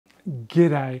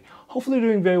G'day. Hopefully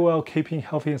doing very well, keeping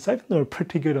healthy and safe. They're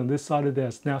pretty good on this side of the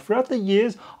desk. Now, throughout the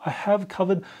years, I have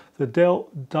covered the Dell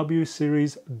W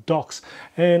series docks,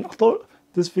 and I thought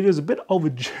this video is a bit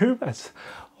overdue, as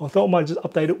I thought I might just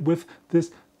update it with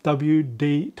this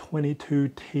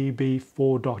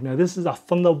WD22TB4 dock. Now, this is a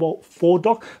Thunderbolt 4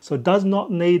 dock, so it does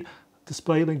not need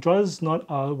display link drivers. It's not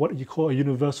what you call a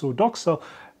universal dock.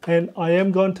 And I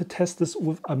am going to test this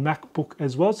with a MacBook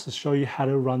as well to show you how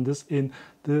to run this in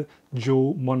the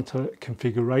dual monitor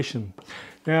configuration.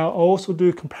 Now, I'll also do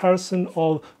a comparison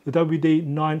of the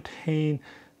WD19TB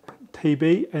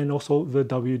and also the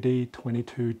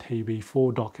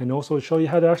WD22TB4 dock, and also show you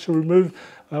how to actually remove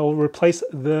or replace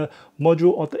the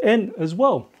module at the end as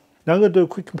well. Now I'm going to do a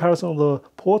quick comparison of the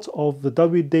ports of the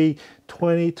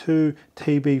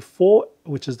WD22TB4,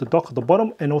 which is the dock at the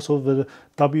bottom, and also the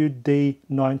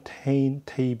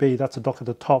WD19TB, that's a dock at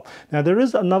the top. Now there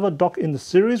is another dock in the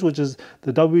series, which is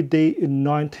the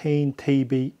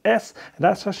WD19TBS, and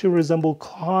that's actually resembled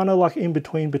kind of like in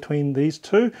between these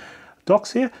two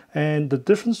docks here, and the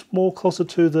difference more closer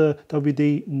to the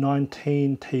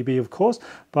WD19TB, of course,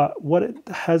 but what it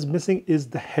has missing is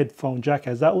the headphone jack,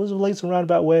 as that was released around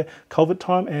about where COVID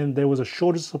time, and there was a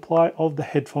shortage supply of the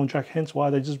headphone jack, hence why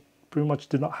they just pretty much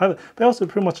did not have it. But also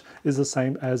pretty much is the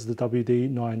same as the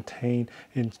WD19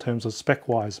 in terms of spec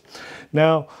wise.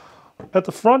 Now at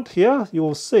the front here, you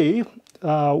will see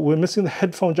we're missing the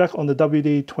headphone jack on the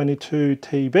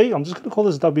WD22TB. I'm just going to call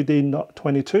this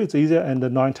WD22. It's easier, and the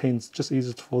 19 is just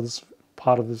easier for this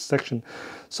part of this section.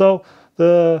 So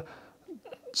the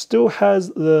still has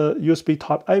the USB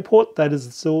Type A port, that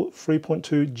is still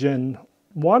 3.2 Gen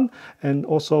 1, and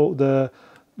also the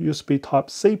USB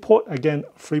Type C port, again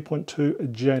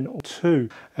 3.2 Gen 2.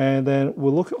 And then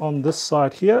we'll look on this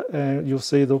side here, and you'll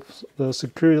see the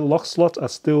security lock slots are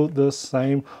still the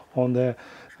same on there.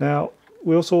 Now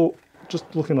we also, just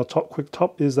looking at the quick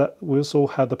top, is that we also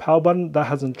have the power button. That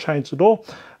hasn't changed at all.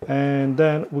 And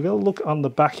then we're going to look on the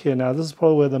back here. Now this is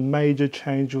probably where the major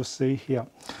change you'll see here.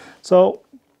 So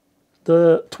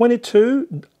the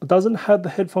 22 doesn't have the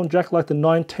headphone jack like the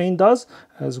 19 does,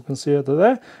 as you can see over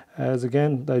there, as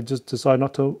again they just decide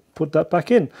not to put that back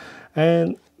in.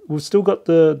 And we've still got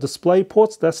the display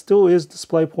ports. That still is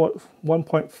DisplayPort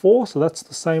 1.4, so that's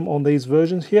the same on these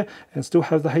versions here, and still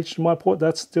have the HDMI port.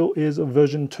 That still is a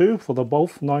version 2 for the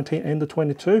both 19 and the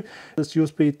 22. This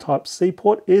USB Type C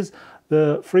port is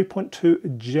the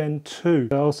 3.2 Gen 2.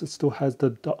 Else it still has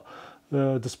the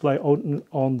display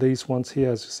on these ones here,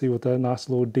 as you see with the nice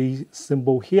little D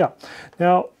symbol here.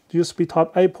 Now USB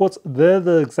Type A ports, they're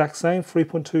the exact same,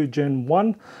 3.2 Gen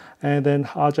 1, and then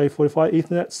RJ45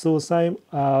 Ethernet still the same,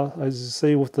 as you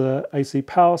see with the AC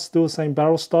power, still the same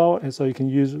barrel style, and so you can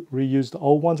reuse the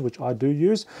old ones, which I do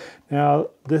use. Now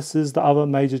this is the other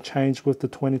major change with the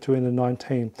 22 and the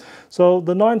 19. So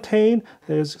the 19,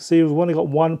 as you see, we've only got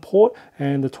one port,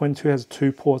 and the 22 has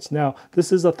 2 ports. Now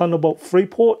this is a Thunderbolt 3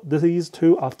 port, these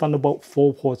two are Thunderbolt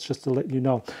 4 ports, just to let you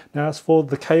know. Now as for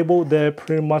the cable, they're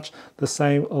pretty much the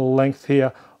same length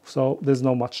here, so there's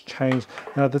not much change.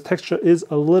 Now the texture is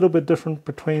a little bit different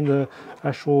between the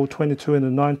actual 22 and the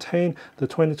 19. The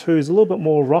 22 is a little bit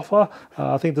more rougher.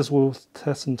 I think this will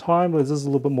test in time, but this is a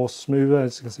little bit more smoother.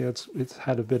 As you can see, it's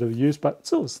had a bit of use, but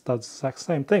still does the exact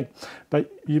same thing.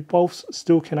 But you both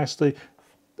still can actually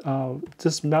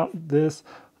dismount this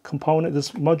component,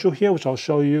 this module here, which I'll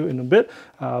show you in a bit,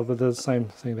 but the same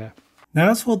thing there.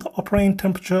 Now as for the operating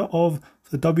temperature of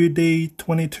the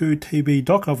WD22TB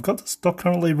dock, I've got this dock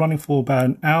currently running for about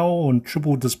an hour on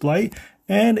triple display,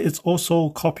 and it's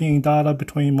also copying data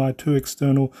between my 2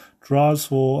 external drives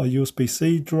for a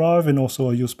USB-C drive and also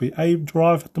a USB-A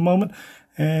drive at the moment.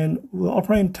 And the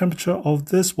operating temperature of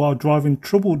this while driving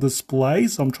triple display,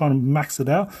 so I'm trying to max it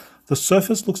out, the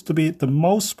surface looks to be at the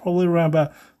most probably around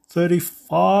about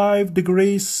 35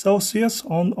 degrees Celsius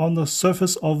on the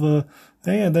surface of the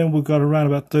thing, and then we've got around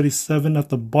about 37 at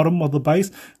the bottom of the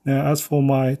base. Now as for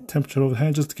my temperature of the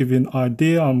hand, just to give you an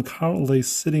idea, I'm currently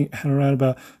sitting at around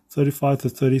about 35 to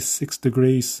 36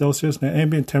 degrees Celsius. Now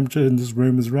ambient temperature in this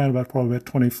room is around about probably about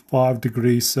 25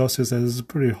 degrees Celsius, as it's a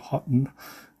pretty hot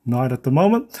night at the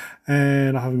moment,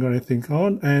 and I haven't got anything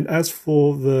on. And as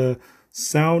for the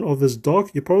sound of this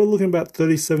dock, you're probably looking about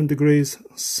 37 degrees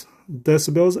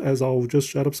decibels, as I'll just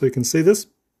shut up so you can see this.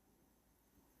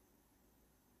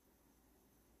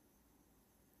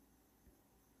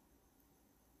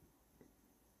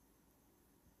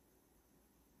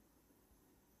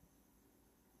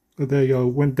 There you go,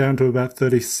 went down to about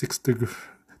 36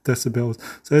 decibels.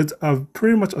 So it's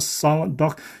pretty much a silent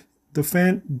dock. The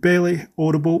fan barely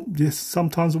audible. Yes,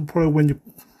 sometimes probably when you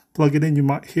plug it in, you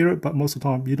might hear it, but most of the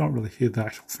time you don't really hear the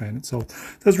actual fan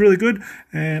itself. That's really good.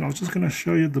 And I'm just going to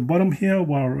show you the bottom here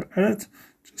while we're at it,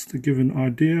 just to give an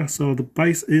idea. So the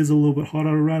base is a little bit hotter,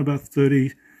 around about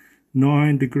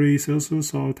 39 degrees Celsius.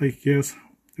 So I'll take a guess.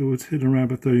 It was hitting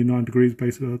around about 39 degrees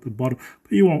basically at the bottom,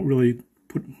 but you won't really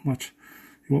put much,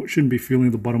 shouldn't be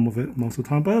feeling the bottom of it most of the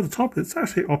time, but at the top it's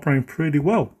actually operating pretty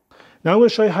well. Now I'm going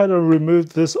to show you how to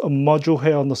remove this module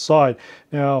here on the side.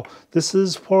 Now this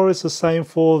is probably the same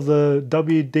for the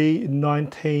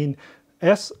WD19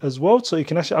 S as well, so you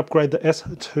can actually upgrade the S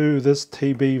to this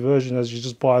TB version as you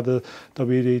just buy the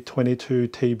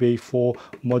WD22TB4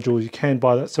 module. You can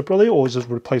buy that separately or just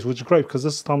replace, which is great because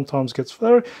this sometimes gets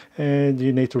flaring and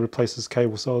you need to replace this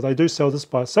cable. So they do sell this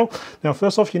by itself. Now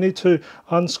first off, you need to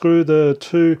unscrew the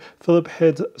two Phillip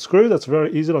head screw. That's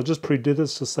very easy. I just pre-did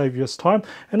this to save you time.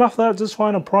 And after that, just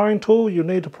find a prying tool. You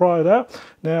need to pry it out.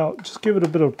 Now just give it a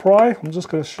bit of pry. I'm just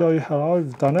going to show you how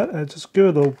I've done it, and just give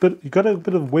it a little bit. You got a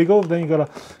bit of wiggle, then you got to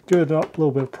give it up a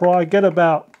little bit of pry. Get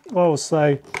about, I would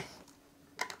say,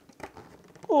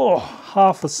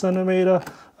 half a centimeter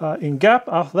in gap.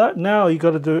 After that, now you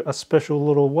got to do a special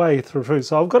little way through.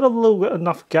 So I've got a little bit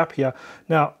enough gap here.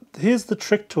 Now here's the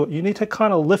trick to it. You need to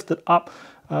kind of lift it up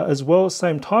as well at the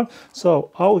same time.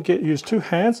 So I will use two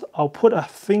hands. I'll put a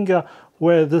finger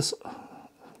where this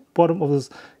bottom of this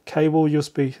cable,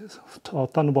 USB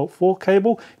Thunderbolt 4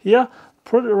 cable here,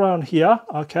 put it around here.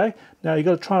 Okay, now you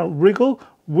got to try and wiggle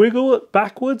it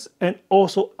backwards and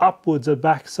also upwards and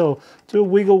back. So do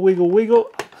wiggle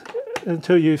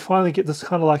until you finally get this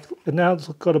kind of like, now it's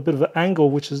got a bit of an angle,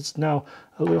 which is now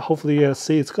hopefully you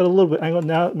see it's got a little bit angle.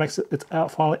 Now it makes it's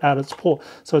finally out of its port.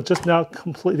 So just now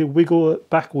completely wiggle it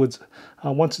backwards.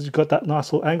 Once you've got that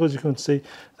nice little angle, you can see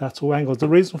that's all angles. The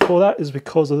reason for that is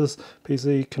because of this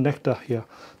PC connector here.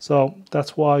 So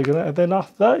that's why you're gonna, and then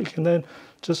after that you can then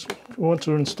just want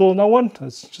to install another one.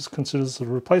 It's just considered as a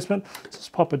replacement.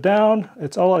 Just pop it down.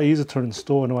 It's a lot easier to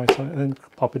install anyway. So and then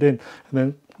pop it in and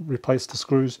then replace the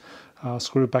screws,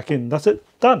 screw it back in. That's it,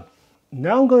 done.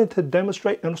 Now I'm going to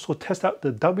demonstrate and also test out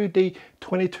the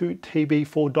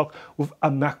WD22TB4 dock with a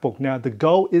MacBook. Now the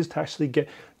goal is to actually get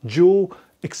dual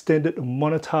extended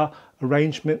monitor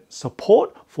arrangement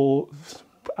support for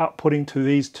outputting to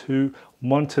these two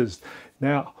monitors.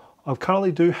 Now I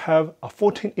currently do have a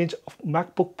 14-inch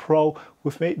MacBook Pro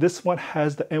with me. This one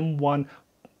has the M1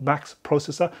 Max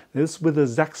processor. This is with the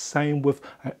exact same with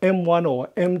an M1 or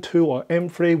M2 or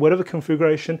M3, whatever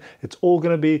configuration, it's all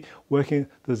going to be working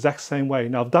the exact same way.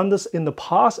 Now I've done this in the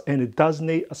past and it does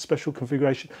need a special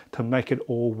configuration to make it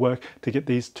all work, to get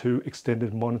these two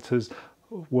extended monitors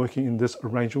working in this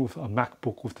arrangement with a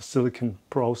MacBook with the silicon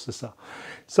processor.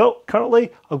 So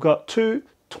currently I've got two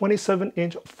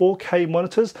 27-inch 4K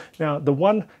monitors. Now the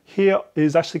one here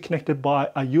is actually connected by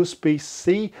a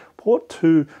USB-C port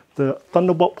to the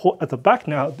Thunderbolt port at the back.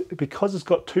 Now because it's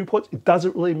got two ports, it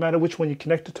doesn't really matter which one you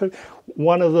connect it to.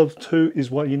 One of the two is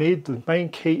what you need. The main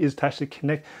key is to actually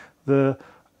connect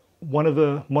one of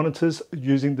the monitors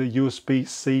using the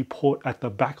USB-C port at the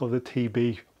back of the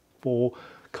TB4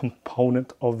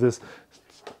 component of this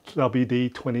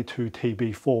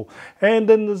WD22TB4. And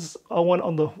then there's one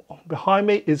on the behind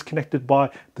me is connected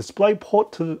by display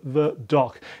port to the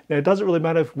dock. Now it doesn't really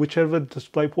matter if whichever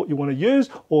display port you want to use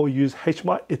or use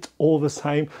HDMI, it's all the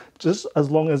same, just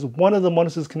as long as one of the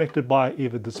monitors is connected by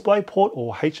either display port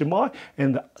or HDMI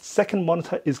and the second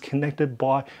monitor is connected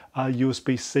by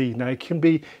USB-C. Now it can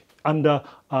be under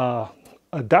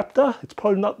adapter. It's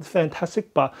probably not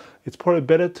fantastic, but it's probably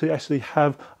better to actually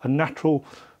have a natural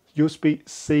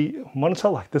USB-C monitor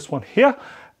like this one here.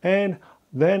 And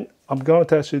then I'm going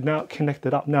to actually now connect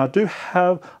it up. Now I do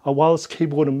have a wireless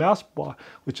keyboard and mouse bar,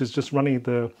 which is just running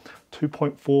the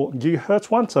 2.4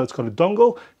 gigahertz one. So it's got a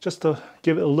dongle just to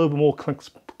give it a little bit more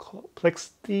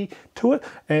complexity to it.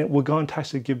 And we're going to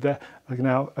actually give that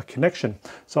now a connection.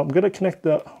 So I'm going to connect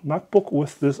the MacBook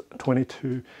with this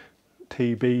 22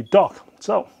 TB dock.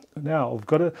 So now I've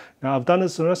got it. Now I've done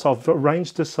this and so I've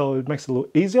arranged this so it makes it a little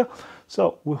easier.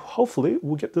 So hopefully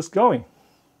we'll get this going.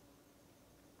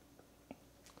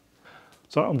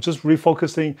 So I'm just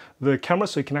refocusing the camera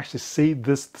so you can actually see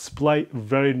this display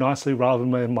very nicely rather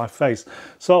than in my face.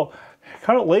 So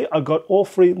currently I've got all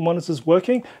three monitors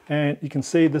working and you can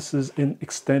see this is in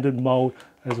extended mode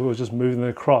as we were just moving it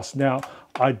across. Now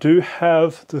I do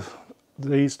have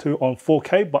these two on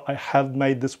 4K, but I have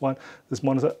made this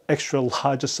monitor extra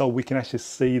larger so we can actually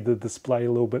see the display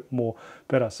a little bit more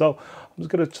better. So I'm just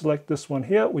going to select this one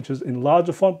here, which is in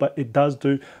larger font, but it does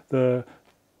do the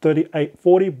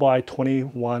 3840 by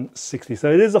 2160.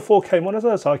 So it is a 4K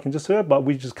monitor, so I can just see it, but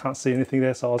we just can't see anything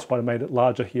there, so that's why I made it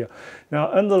larger here.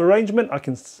 Now, under the arrangement, I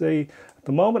can see at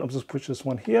the moment, I'll just push this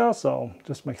one here, so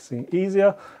just makes things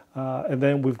easier. And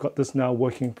then we've got this now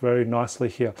working very nicely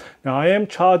here. Now, I am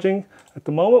charging at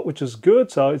the moment, which is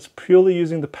good. So it's purely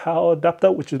using the power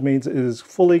adapter, which means it is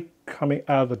fully coming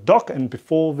out of the dock, and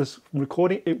before this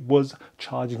recording it was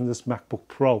charging this MacBook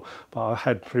Pro, but I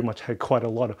had pretty much had quite a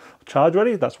lot of charge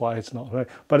ready, that's why it's not running.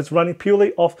 But it's running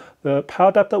purely off the power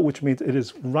adapter, which means it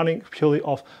is running purely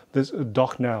off this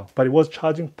dock now, but it was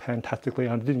charging fantastically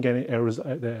and I didn't get any errors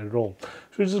there at all,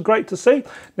 which is great to see.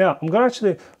 Now I'm going to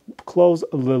actually close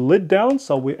the lid down,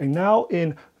 so we are now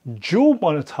in dual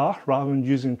monitor rather than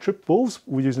using triples.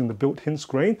 We're using the built-in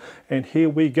screen, and here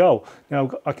we go. Now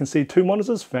I can see two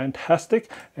monitors, fantastic,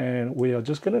 and we are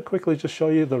just going to quickly just show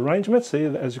you the arrangement. See,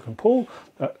 as you can pull,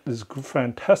 that is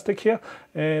fantastic here.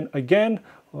 And again,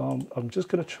 I'm just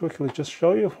going to quickly just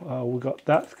show you, we got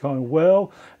that going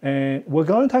well, and we're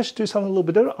going to actually do something a little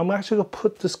bit different. I'm actually going to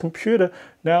put this computer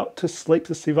now to sleep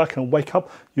to see if I can wake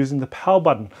up using the power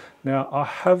button. Now I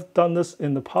have done this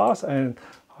in the past, and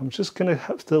I'm just going to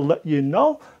have to let you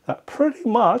know that pretty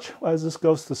much as this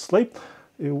goes to sleep,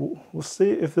 we'll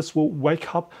see if this will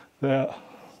wake up the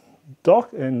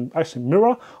dock and actually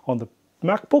mirror on the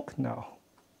MacBook. Now,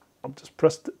 I've just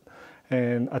pressed it,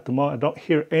 and at the moment I don't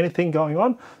hear anything going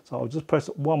on, so I'll just press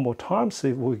it one more time, see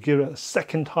if we'll give it a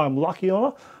second time lucky or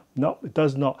not. No, it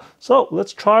does not. So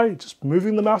let's try just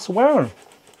moving the mouse around.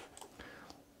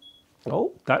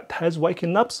 Oh, that has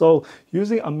waken up. So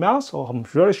using a mouse, I'm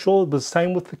very sure the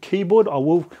same with the keyboard. I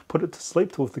will put it to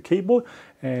sleep with the keyboard,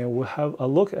 and we'll have a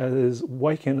look at it is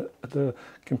waking the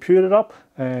computer up,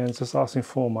 and it's just asking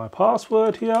for my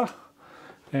password here,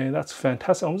 and that's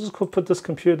fantastic. I'm just going to put this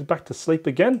computer back to sleep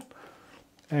again,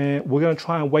 and we're going to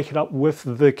try and wake it up with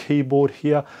the keyboard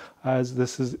here, as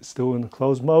this is still in the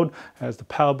closed mode, as the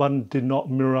power button did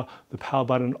not mirror the power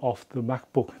button off the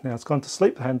MacBook. Now it's gone to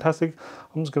sleep, fantastic.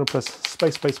 I'm just going to press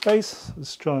space, space, space.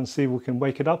 Let's try and see if we can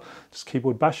wake it up. Just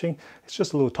keyboard bashing. It's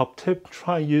just a little top tip.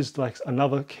 Try and use like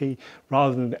another key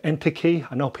rather than the enter key.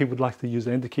 I know people would like to use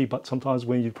the enter key, but sometimes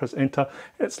when you press enter,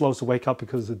 it slows to wake up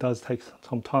because it does take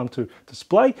some time to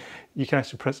display. You can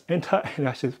actually press enter and it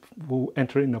actually will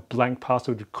enter in a blank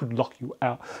password. It could lock you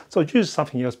out. So use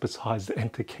something else besides the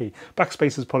enter key.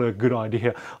 Backspace is probably a good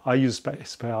idea. I use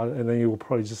space bar, and then you will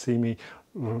probably just see me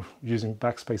using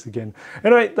backspace again.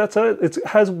 Anyway, that's it. It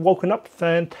has woken up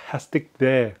fantastic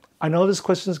there. I know this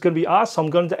question is going to be asked, so I'm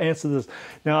going to answer this.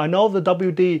 Now, I know the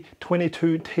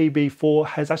WD22TB4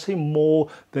 has actually more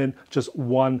than just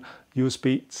one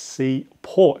USB-C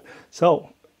port.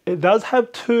 So it does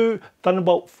have two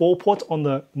Thunderbolt 4 ports on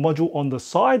the module on the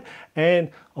side,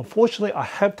 and unfortunately I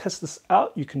have tested this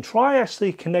out. You can try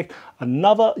actually connect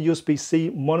another USB-C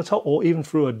monitor or even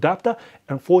through adapter.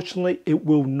 Unfortunately, it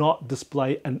will not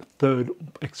display a third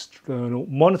external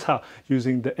monitor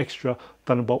using the extra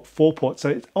Thunderbolt 4 port. So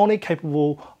it's only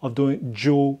capable of doing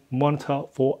dual monitor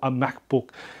for a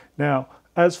MacBook. Now,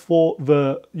 as for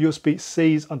the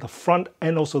USB-Cs on the front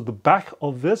and also the back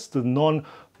of this, the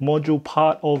non-module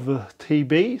part of the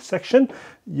TB section,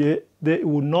 it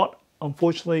will not,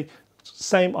 unfortunately,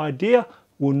 same idea,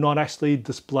 will not actually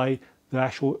display the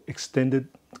actual extended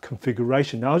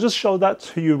configuration. Now I'll just show that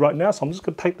to you right now. So I'm just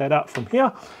going to take that out from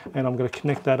here, and I'm going to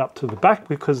connect that up to the back,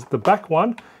 because the back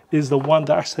one is the one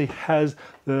that actually has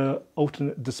the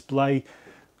alternate display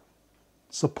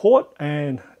support.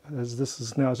 And as this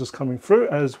is now just coming through,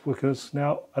 because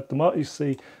now at the moment you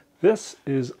see this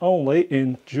is only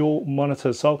in dual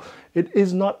monitor, so it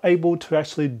is not able to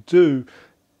actually do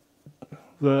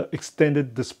the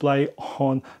extended display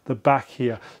on the back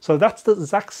here. So that's the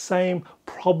exact same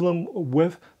problem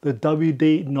with the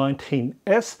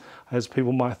WD19S, as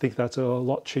people might think that's a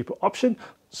lot cheaper option.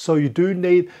 So you do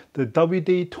need the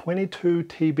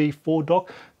WD22TB4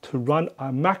 dock to run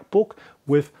a MacBook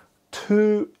with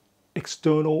two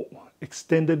external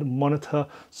extended monitor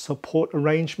support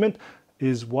arrangement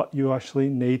is what you actually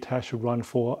need to actually run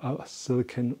for a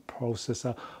silicon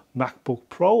processor MacBook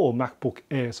Pro or MacBook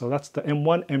Air. So that's the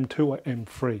M1, M2 or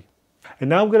M3.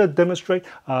 And now I'm going to demonstrate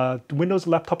the Windows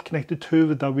laptop connected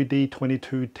to the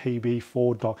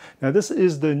WD22TB4 dock. Now this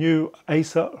is the new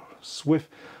Acer Swift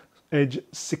Edge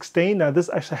 16. Now this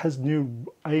actually has new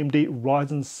AMD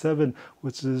Ryzen 7,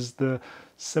 which is the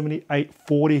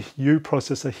 7840U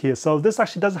processor here. So this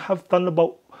actually doesn't have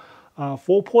Thunderbolt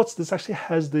 4 ports. This actually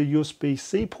has the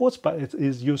USB-C ports, but it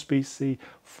is USB-C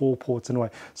 4 ports anyway.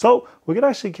 So we're going to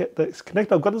actually get this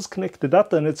connected. I've got this connected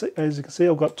up, and it's, as you can see,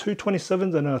 I've got two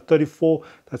 27s and a 34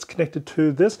 that's connected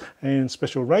to this in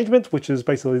special arrangement, which is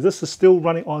basically this is still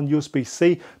running on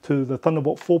USB-C to the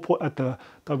Thunderbolt 4 port at the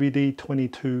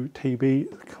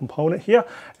WD22TB component here,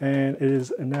 and it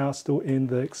is now still in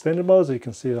the extended mode. As you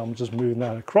can see, I'm just moving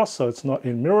that across so it's not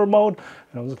in mirror mode,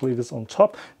 and I'll just leave this on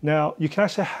top. Now you can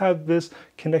actually have this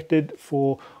connected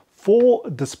for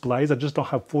 4 displays. I just don't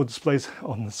have 4 displays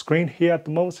on the screen here at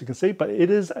the moment, so you can see, but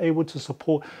it is able to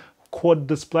support quad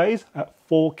displays at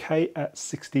 4K at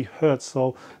 60 Hertz.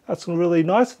 So that's really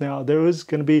nice. Now there is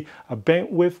going to be a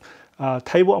bandwidth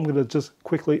table I'm going to just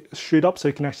quickly shoot up so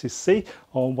you can actually see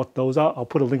on what those are. I'll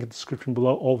put a link in the description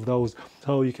below of those,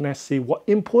 so you can actually see what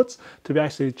inputs to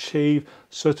actually achieve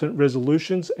certain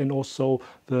resolutions and also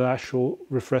the actual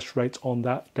refresh rates on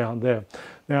that down there.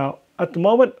 Now at the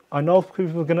moment, I know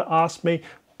people are going to ask me,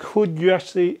 could you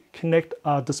actually connect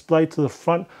a display to the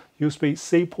front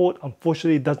USB-C port?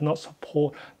 Unfortunately, it does not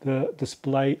support the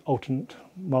display alternate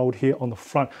mode here on the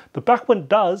front. The back one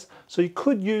does, so you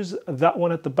could use that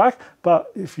one at the back,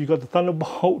 but if you got the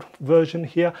Thunderbolt version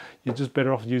here, you're just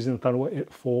better off using the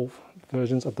Thunderbolt 4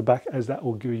 versions at the back, as that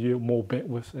will give you more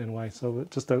bandwidth anyway, so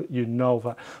just so you know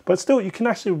that. But still, you can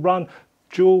actually run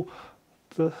dual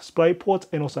display ports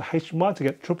and also HDMI to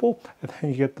get triple, and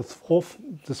then you get the 4th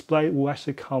display will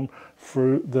actually come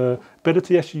through the, better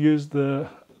to actually use the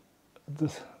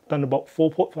Thunderbolt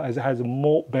 4 port, as it has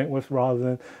more bandwidth rather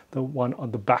than the one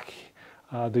on the back,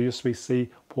 the USB-C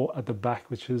port at the back,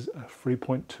 which is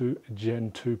 3.2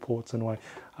 Gen 2 ports anyway,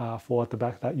 for at the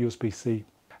back, that USB-C.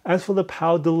 As for the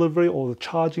power delivery or the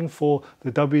charging for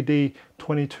the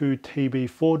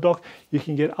WD22TB4 dock, you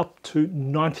can get up to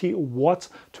 90 watts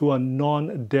to a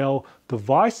non-Dell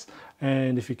device.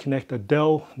 And if you connect a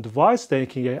Dell device, then you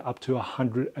can get up to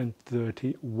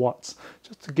 130 watts,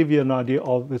 just to give you an idea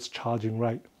of its charging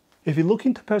rate. If you're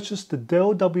looking to purchase the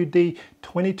Dell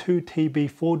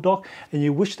WD22TB4 dock and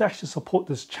you wish to actually support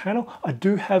this channel, I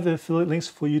do have the affiliate links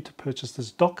for you to purchase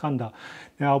this dock under.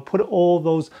 Now I'll put all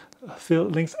those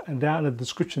affiliate links down in the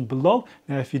description below.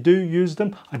 Now if you do use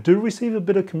them, I do receive a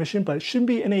bit of commission, but it shouldn't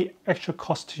be any extra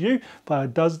cost to you, but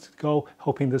it does go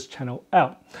helping this channel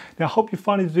out. Now I hope you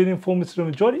find this video informative and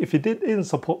enjoyed it. If you did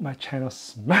support my channel,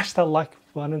 smash that like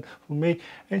button for me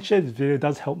and share this video. It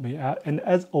does help me out, and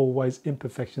as always,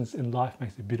 imperfections in life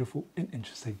makes it beautiful and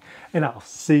interesting. And I'll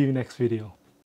see you next video.